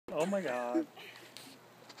Oh my god.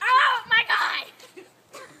 Oh my god!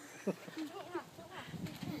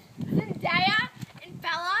 Zendaya and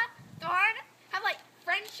Bella Thorne have like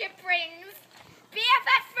friendship rings.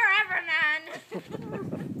 BFF forever, man.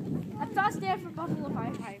 I thought stand for Buffalo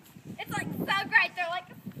High Five. It's like so great. They're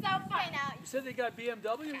like so fun. You said they got BMWs?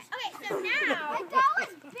 Okay, so now I want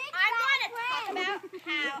to talk about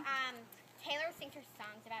how Taylor sings her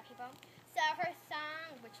songs about people. So her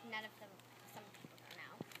song, which some people don't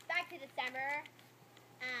know, Back to December,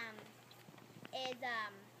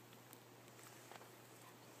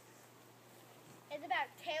 is about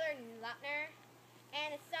Taylor Lautner,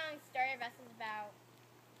 and the song Story of Us is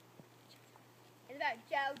about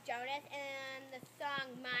Joe Jonas, and the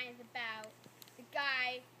song Mine is about the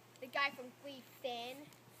guy from Glee, Finn,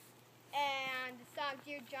 and the song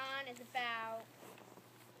Dear John is about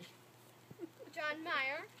John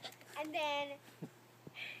Mayer, and then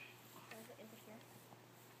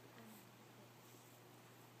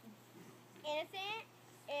Innocent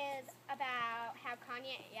is about how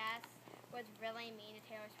Kanye was really mean to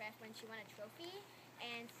Taylor Swift when she won a trophy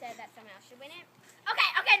and said that someone else should win it.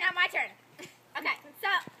 Okay, now my turn. Okay, so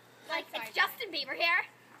it's Justin Bieber here.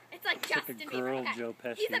 It's like Justin like a girl, Bieber. Okay. Joe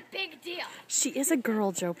Pesci. He's a big deal. She is a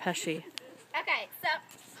girl, Joe Pesci. Okay, so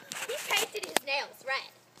he painted his nails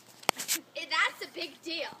red. That's a big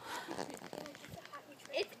deal.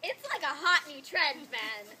 It's like a hot new trend,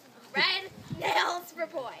 man. Red nails for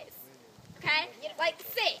boys. Okay? Like,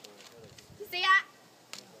 see? You see that?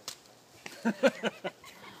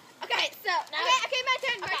 Okay, so okay, my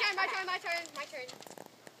turn.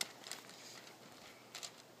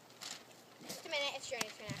 Just a minute, it's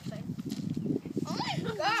Journey's turn actually. Oh my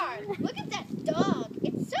god, look at that dog.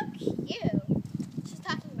 It's so cute. She's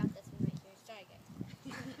talking about this one right here. Sorry guys.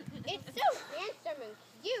 It's so handsome and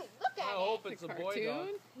cute. Look at it. I hope it's a boy dog.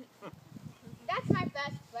 That's my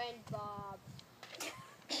best friend, Bob.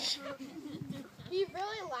 He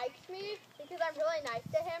really likes me because I'm really nice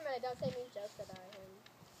to him and I don't say mean jokes about him.